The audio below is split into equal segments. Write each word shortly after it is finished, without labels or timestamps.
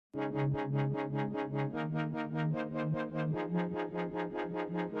Hello,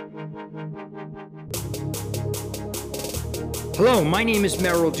 my name is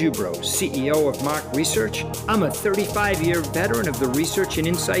Merrill Dubrow, CEO of Mark Research. I'm a 35-year veteran of the research and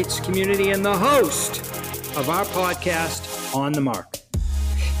insights community and the host of our podcast, On the Mark.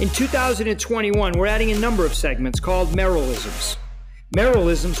 In 2021, we're adding a number of segments called Merrillisms.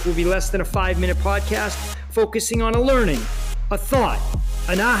 Merrillisms will be less than a 5-minute podcast focusing on a learning, a thought,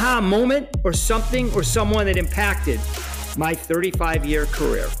 an aha moment, or something or someone that impacted my 35-year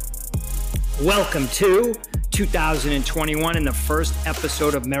career. Welcome to 2021 and the first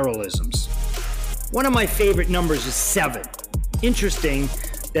episode of Merrillisms. One of my favorite numbers is 7. Interesting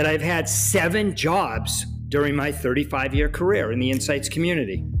that I've had 7 jobs during my 35-year career in the insights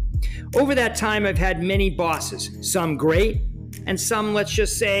community. Over that time, I've had many bosses, some great and some, let's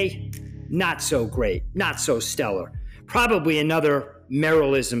just say, not so great, not so stellar. Probably another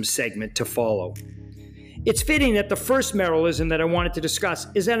Merrillism segment to follow. It's fitting that the first Merrillism that I wanted to discuss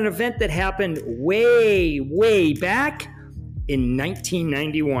is at an event that happened way back in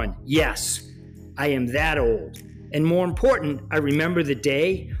 1991. Yes, I am that old. And more important, I remember the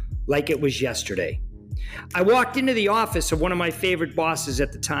day like it was yesterday. I walked into the office of one of my favorite bosses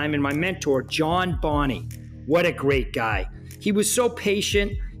at the time and my mentor, John Bonney. What a great guy. He was so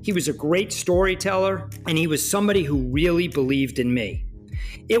patient, he was a great storyteller, and he was somebody who really believed in me.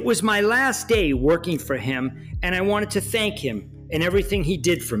 It was my last day working for him, and I wanted to thank him and everything he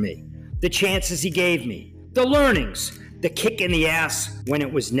did for me, the chances he gave me, the learnings, the kick in the ass when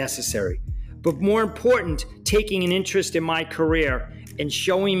it was necessary. But more important, taking an interest in my career and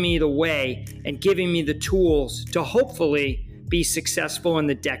showing me the way and giving me the tools to hopefully be successful in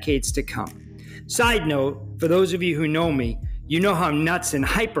the decades to come. Side note, for those of you who know me, you know how nuts and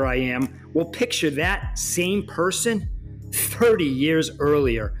hyper I am. Well, picture that same person 30 years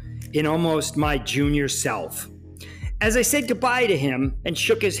earlier in almost my junior self. As I said goodbye to him and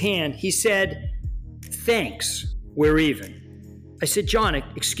shook his hand, he said, "Thanks, we're even." I said, "John,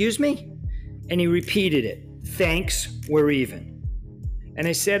 excuse me?" And he repeated it, "Thanks, we're even." And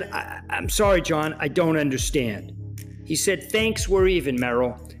I said, I'm sorry, John, I don't understand." He said, "Thanks, we're even,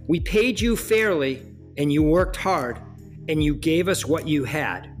 Merrill. We paid you fairly and you worked hard and you gave us what you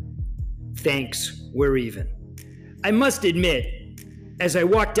had. Thanks, we're even." I must admit, as I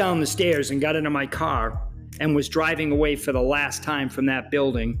walked down the stairs and got into my car and was driving away for the last time from that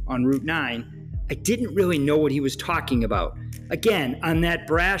building on Route 9, I didn't really know what he was talking about. Again, I'm that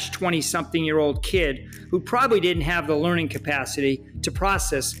brash 20-something-year-old kid who probably didn't have the learning capacity to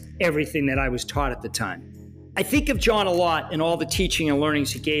process everything that I was taught at the time. I think of John a lot and all the teaching and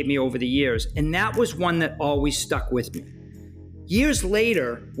learnings he gave me over the years, and that was one that always stuck with me. Years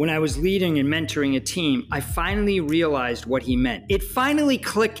later, when I was leading and mentoring a team, I finally realized what he meant. It finally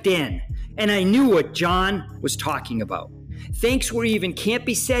clicked in, and I knew what John was talking about. Thanks, we're even can't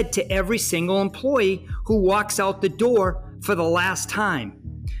be said to every single employee who walks out the door for the last time.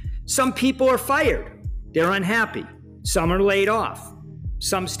 Some people are fired. They're unhappy. Some are laid off.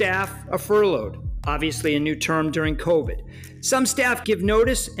 Some staff are furloughed. Obviously a new term during COVID. Some staff give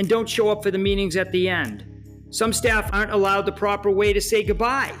notice and don't show up for the meetings at the end. Some staff aren't allowed the proper way to say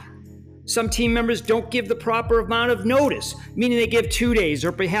goodbye. Some team members don't give the proper amount of notice, meaning they give 2 days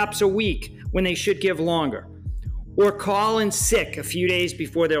or perhaps a week when they should give longer. Or call in sick a few days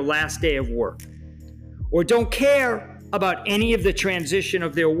before their last day of work. Or don't care about any of the transition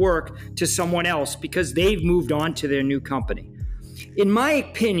of their work to someone else because they've moved on to their new company. In my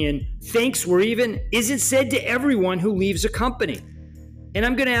opinion, thanks, we're even isn't said to everyone who leaves a company. And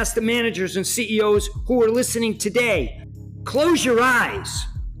I'm going to ask the managers and CEOs who are listening today, close your eyes.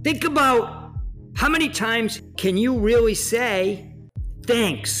 Think about how many times can you really say,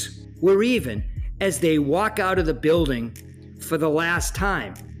 "Thanks, we're even," as they walk out of the building for the last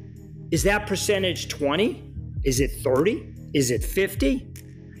time. Is that percentage 20? Is it 30? Is it 50?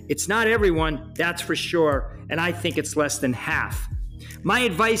 It's not everyone, that's for sure, and I think it's less than half. My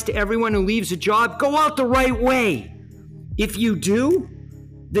advice to everyone who leaves a job, go out the right way. If you do,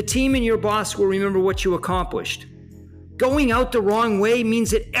 the team and your boss will remember what you accomplished. Going out the wrong way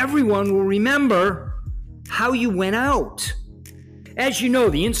means that everyone will remember how you went out. As you know,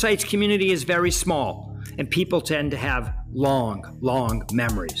 the insights community is very small, and people tend to have long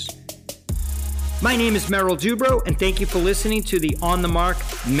memories. My name is Merrill Dubrow, and thank you for listening to the On the Mark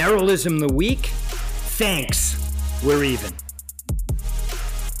Merrillism of the Week. Thanks, we're even.